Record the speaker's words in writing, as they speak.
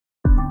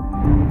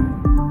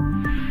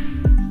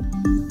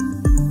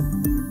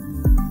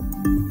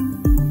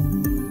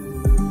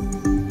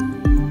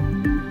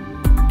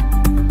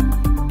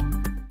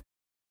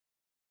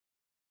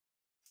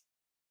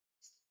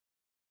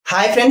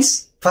Hi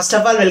friends, first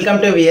of all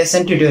welcome to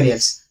VSN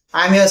Tutorials.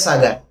 I am your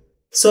Sagar.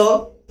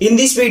 So in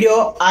this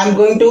video I am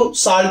going to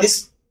solve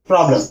this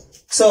problem.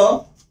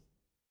 So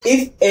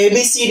if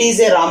ABCD is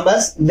a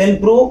rhombus,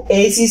 then prove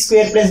AC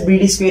square plus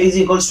BD square is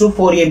equals to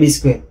 4AB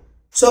square.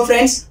 So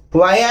friends,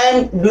 why I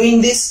am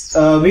doing this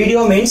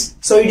video means,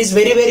 so it is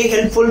very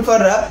helpful for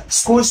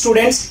school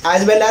students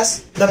as well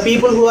as the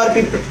people who are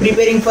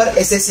preparing for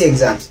SSC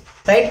exams,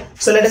 right?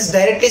 So let us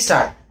directly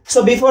start.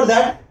 So before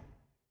that,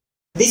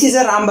 this is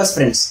a rhombus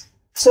friends.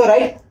 So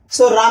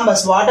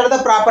rhombus, what are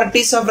the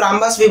properties of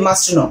rhombus we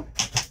must know.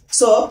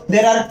 So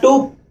there are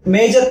two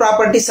major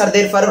properties are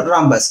there for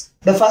rhombus.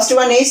 The first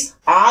one is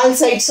all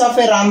sides of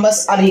a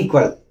rhombus are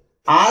equal.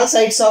 All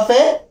sides of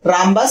a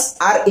rhombus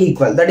are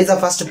equal. That is the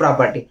first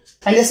property.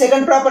 And the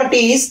second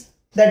property is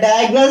the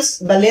diagonals,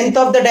 the length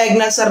of the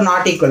diagonals are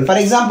not equal. For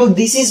example,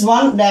 this is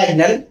one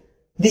diagonal,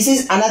 this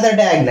is another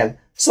diagonal.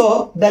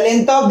 So the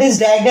length of this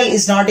diagonal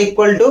is not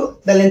equal to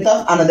the length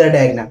of another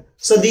diagonal.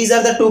 So these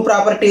are the two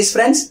properties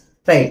friends,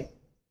 right?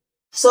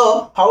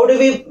 So how do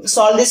we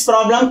solve this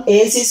problem?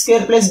 AC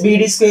square plus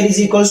BD square is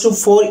equals to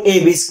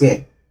 4AB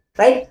square,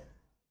 right?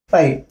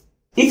 Right.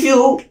 If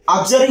you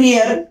observe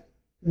here,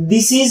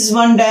 this is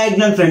one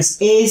diagonal friends.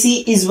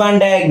 AC is one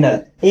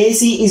diagonal.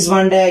 AC is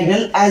one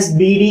diagonal as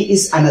BD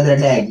is another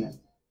diagonal,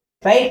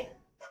 right?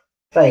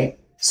 Right.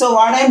 So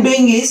what I am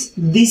doing is,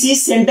 this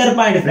is center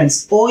point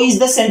friends. O is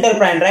the center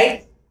point,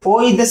 right? O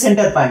is the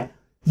center point.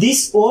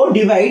 This O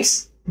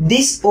divides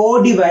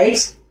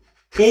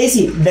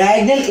AC,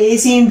 diagonal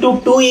AC into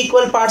two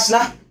equal parts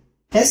na?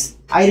 Yes,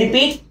 I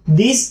repeat,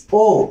 this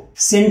O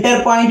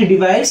center point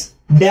divides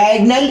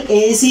diagonal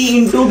AC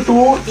into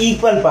two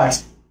equal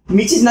parts,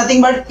 which is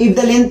nothing but if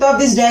the length of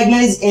this diagonal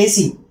is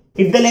AC.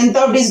 If the length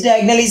of this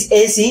diagonal is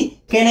AC,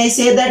 can I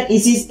say that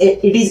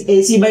it is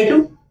AC by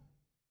 2?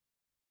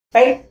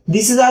 Right?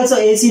 This is also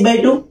AC by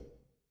 2.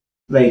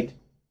 Right.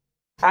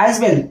 As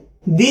well,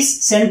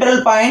 this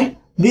central point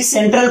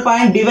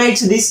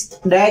divides this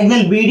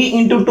diagonal BD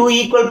into two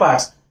equal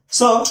parts.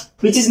 So,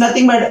 which is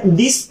nothing but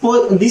this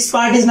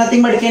part is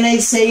nothing but, can I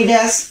say it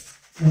as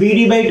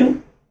BD by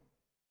 2?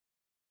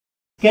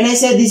 Can I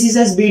say this is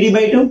as BD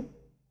by 2?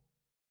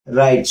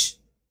 Right.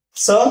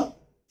 So,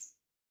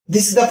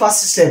 this is the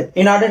first step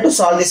in order to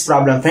solve this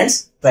problem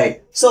friends.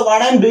 Right. So,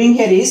 what I am doing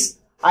here is,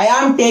 I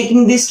am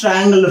taking this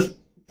triangle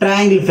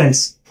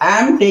friends. I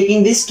am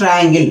taking this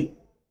triangle.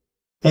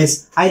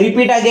 Yes. I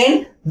repeat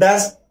again,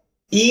 thus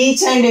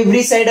each and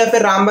every side of a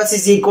rhombus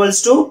is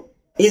equals to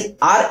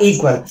are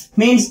equal.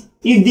 Means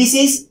if this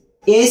is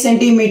A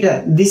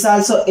centimeter, this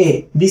also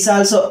A, this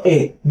also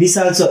A, this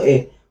also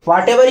A.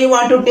 Whatever you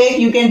want to take,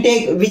 you can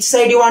take. Which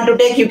side you want to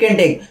take, you can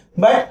take.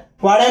 But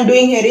what I am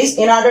doing here is,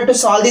 in order to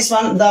solve this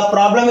one, the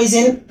problem is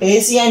in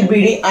AC and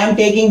BD. I am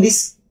taking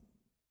this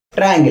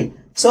triangle.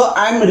 So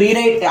I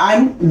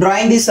am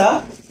drawing this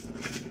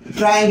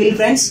triangle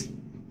friends.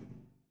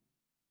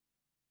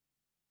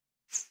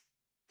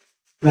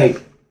 Right.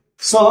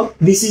 So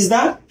this is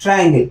the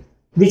triangle,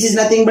 which is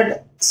nothing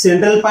but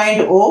central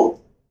point O.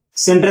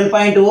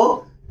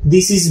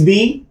 This is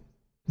B,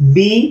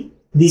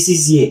 this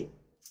is A.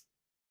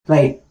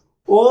 Right.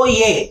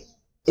 OA,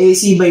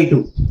 AC by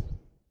 2.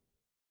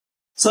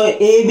 So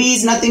AB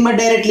is nothing but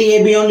directly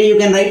AB only, you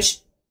can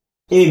write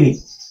AB.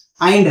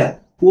 And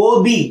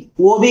OB,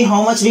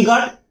 how much we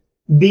got?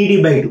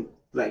 BD by 2.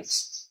 Right.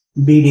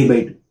 BD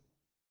by 2.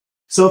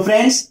 So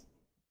friends,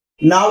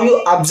 now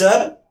you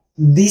observe,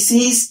 this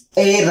is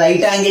a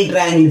right angle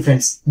triangle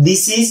friends.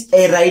 This is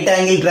a right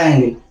angle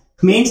triangle.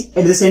 Means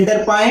at the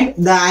center point,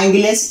 the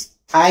angle is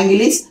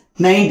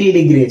 90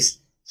 degrees.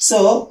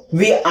 So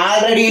we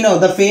already know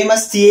the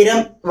famous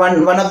theorem,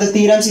 one of the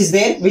theorems is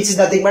there, which is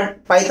nothing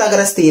but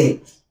Pythagoras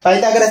theory.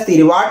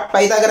 What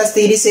Pythagoras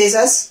theory says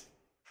as,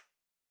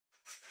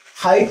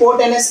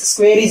 hypotenuse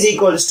square is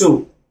equals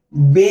to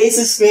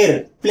base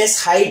square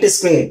plus height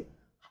square.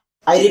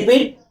 I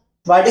repeat,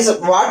 what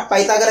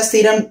Pythagoras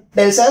theorem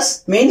tells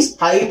us means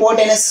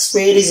hypotenuse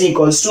square is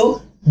equals to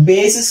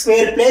base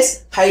square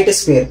plus height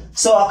square.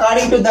 So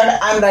according to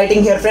that, I am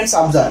writing here friends,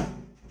 observe.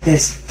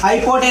 Yes,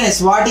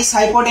 hypotenuse, what is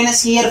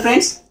hypotenuse here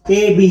friends?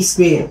 AB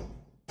square.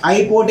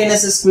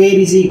 Hypotenuse square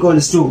is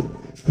equals to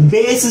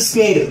base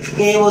square,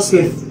 AO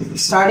square.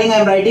 Starting I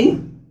am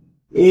writing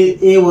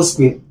AO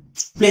square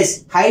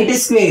plus height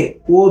square,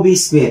 OB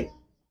square.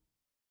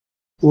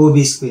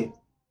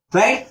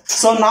 Right?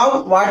 So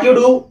now what you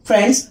do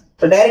friends,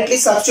 directly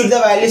substitute the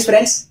values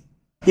friends.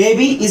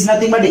 AB is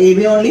nothing but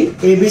AB only.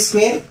 AB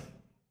square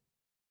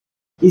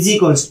is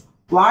equals to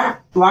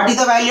what is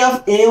the value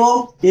of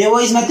AO? AO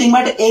is nothing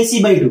but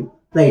AC by 2.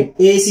 Right.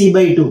 AC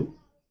by 2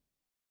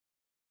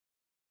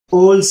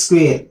 whole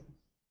square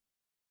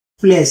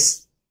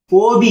plus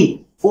OB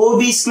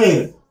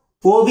square.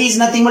 OB is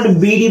nothing but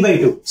BD by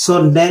 2.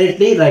 So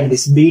directly write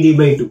this BD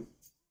by 2.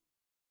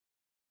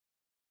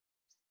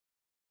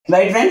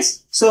 Right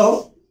friends?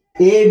 So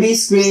AB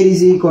square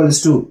is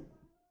equals to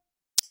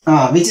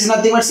which is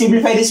nothing but,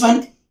 simplify this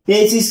one,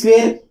 AC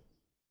square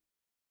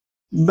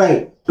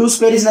by 2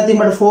 square is nothing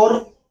but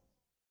 4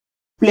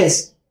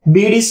 plus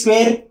BD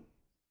square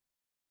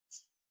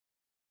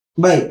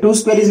by 2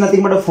 square is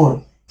nothing but a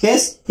 4.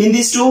 Yes, in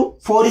these two,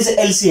 4 is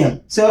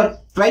LCM. So,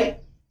 right?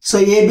 So,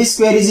 AB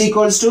square is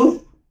equals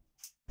to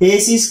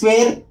AC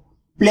square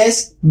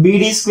plus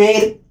BD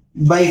square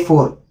by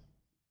 4.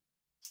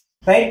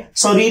 Right?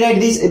 So, rearrange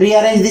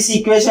this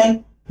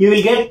equation. You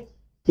will get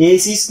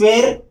AC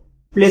square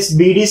plus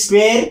BD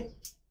square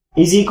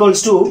is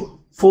equals to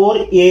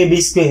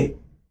 4AB square.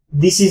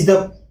 This is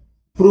the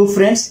proof,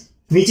 friends,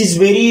 which is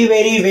very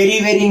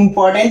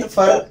important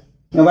for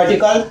what you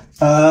call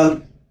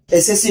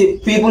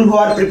SSC, people who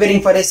are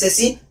preparing for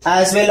SSC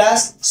as well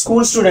as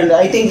school students.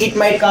 I think it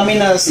might come in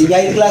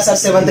 8th class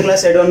or 7th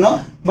class, I don't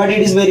know, but it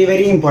is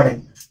very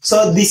important.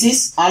 So this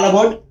is all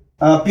about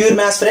pure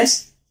maths,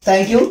 friends.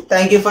 Thank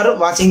you for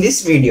watching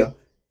this video.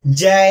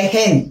 Jai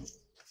Hind.